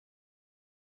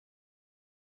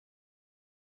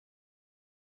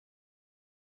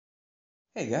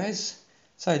Hey guys,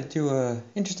 decided to do a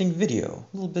interesting video,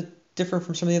 a little bit different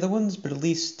from some of the other ones, but at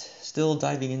least still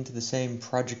diving into the same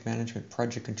project management,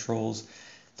 project controls,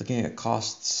 looking at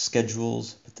costs,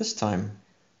 schedules, but this time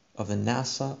of the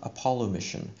NASA Apollo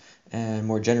mission, and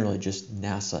more generally just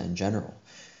NASA in general.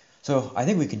 So I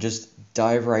think we can just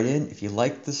dive right in. If you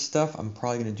like this stuff, I'm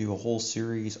probably going to do a whole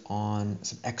series on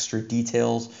some extra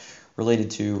details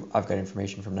related to, I've got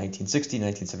information from 1960,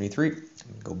 1973. I'm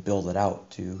going to go build it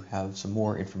out to have some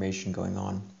more information going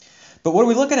on. But what are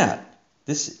we looking at?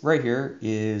 This right here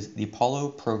is the Apollo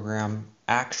program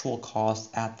actual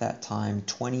cost at that time,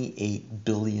 $28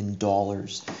 billion.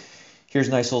 Here's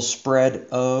a nice little spread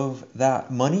of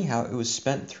that money, how it was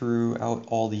spent throughout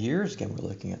all the years. Again, we're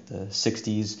looking at the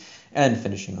 60s and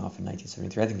finishing off in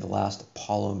 1973. I think the last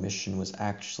Apollo mission was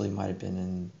actually, might have been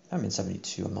in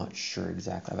 72. I'm not sure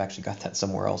exactly. I've actually got that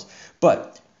somewhere else.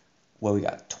 But what we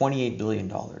got, $28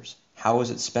 billion. How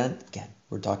was it spent? Again,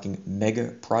 we're talking mega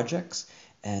projects,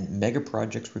 and mega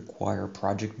projects require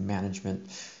project management,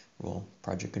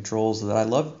 project controls that I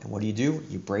love. And what do?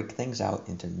 You break things out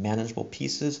into manageable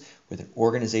pieces with an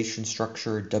organization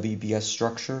structure, WBS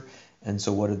structure. And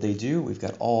so what did they do? We've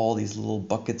got all these little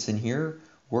buckets in here.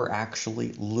 We're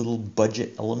actually little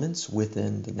budget elements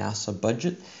within the NASA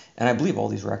budget. And I believe all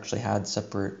these were actually had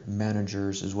separate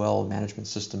managers as well, management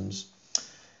systems.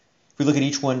 If we look at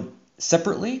each one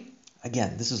separately,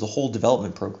 again, this is the whole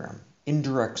development program,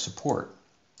 indirect support.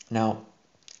 Now,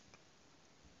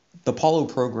 the Apollo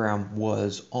program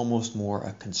was almost more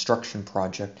a construction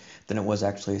project than it was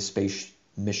actually a space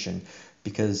mission,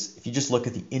 because if you just look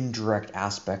at the indirect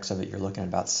aspects of it, you're looking at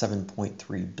about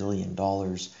 $7.3 billion.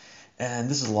 And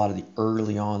this is a lot of the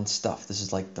early on stuff. This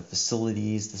is like the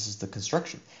facilities, this is the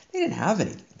construction. They didn't have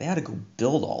anything. They had to go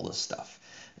build all this stuff.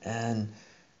 And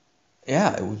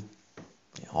yeah, it was,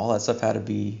 all that stuff had to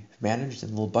be managed in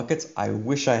little buckets. I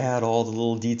wish I had all the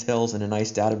little details in a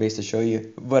nice database to show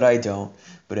you, but I don't.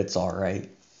 But it's all right.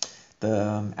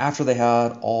 After they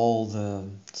had all the,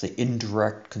 say,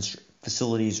 indirect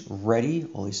facilities ready,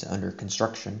 at least under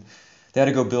construction, they had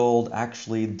to go build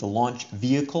actually the launch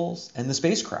vehicles and the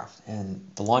spacecraft. And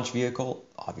the launch vehicle,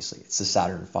 obviously, it's the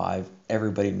Saturn V.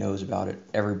 Everybody knows about it.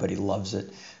 Everybody loves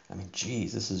it. I mean,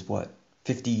 geez, this is what,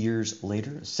 50 years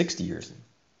later? 60 years?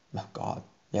 Oh, God.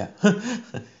 Yeah.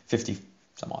 50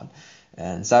 some odd.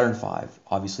 And Saturn V,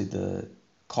 obviously the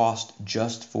cost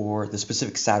just for the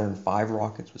specific Saturn V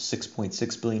rockets was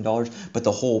 $6.6 billion, but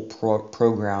the whole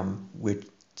program with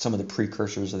some of the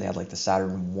precursors that they had, like the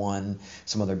Saturn I,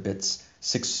 some other bits,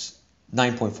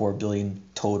 9.4 billion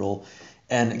total.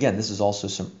 And again, this is also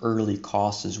some early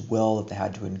costs as well that they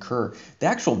had to incur. The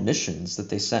actual missions that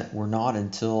they sent were not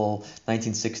until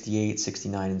 1968,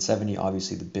 69, and 70.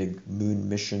 Obviously, the big moon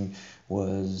mission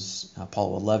was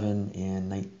Apollo 11 in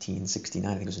 1969. I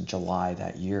think it was in July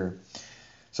that year.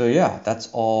 So yeah, that's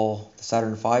all the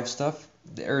Saturn V stuff.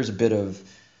 There is a bit of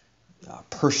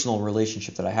personal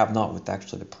relationship that I have, not with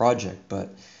actually the project, but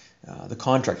the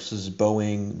contractors is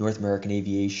Boeing, North American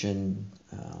Aviation,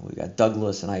 we got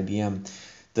Douglas and IBM.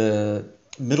 The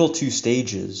middle two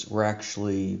stages were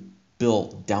actually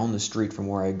built down the street from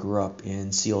where I grew up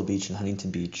in Seal Beach and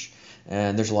Huntington Beach.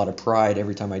 And there's a lot of pride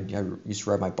every time I used to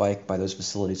ride my bike by those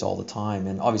facilities all the time.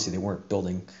 And obviously they weren't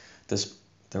building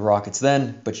the rockets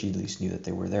then, but you at least knew that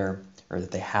they were there, or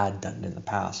that they had done it in the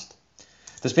past.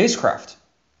 The spacecraft.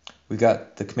 We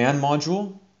got the command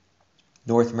module,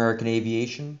 North American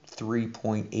Aviation,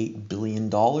 $3.8 billion.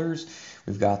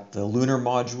 We've got the lunar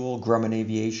module, Grumman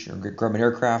Aviation, or Grumman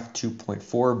Aircraft,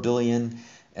 $2.4 billion.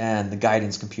 And the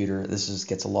guidance computer,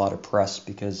 gets a lot of press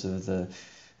because of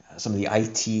some of the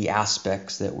IT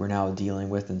aspects that we're now dealing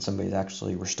with, and somebody's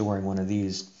actually restoring one of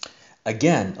these.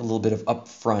 Again, a little bit of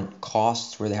upfront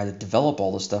costs where they had to develop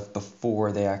all the stuff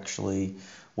before they actually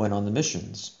went on the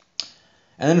missions.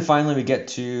 And then finally we get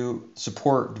to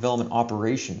support development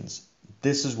operations.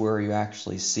 This is where you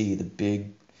actually see the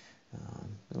big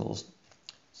little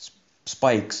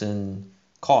spikes in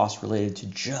costs related to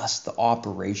just the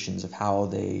operations of how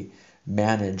they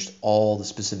managed all the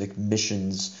specific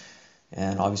missions.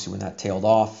 And obviously when that tailed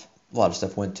off, a lot of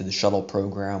stuff went to the shuttle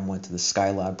program, went to the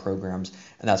Skylab programs,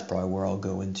 and that's probably where I'll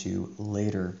go into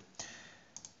later.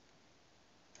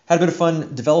 Had a bit of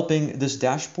fun developing this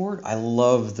dashboard. I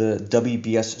love the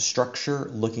WBS structure,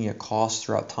 looking at costs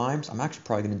throughout times. I'm actually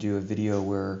probably going to do a video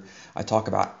where I talk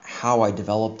about how I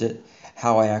developed it,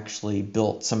 how I actually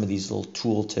built some of these little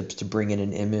tool tips to bring in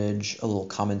an image, a little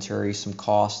commentary, some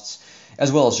costs,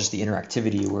 as well as just the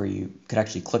interactivity where you could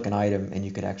actually click an item and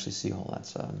you could actually see all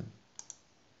that's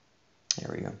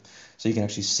there we go. So you can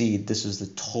actually see this is the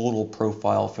total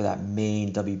profile for that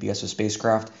main WBS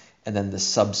spacecraft. and then the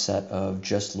subset of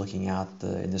just looking at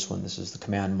in this one, this is the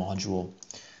command module.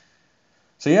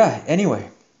 So yeah, anyway,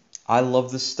 I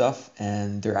love this stuff,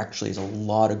 and there actually is a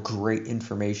lot of great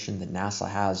information that NASA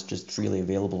has just freely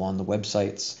available on the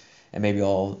websites, and maybe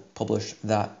I'll publish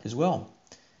that as well.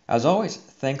 As always,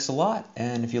 thanks a lot,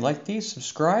 and if you like these,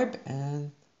 subscribe,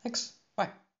 and thanks.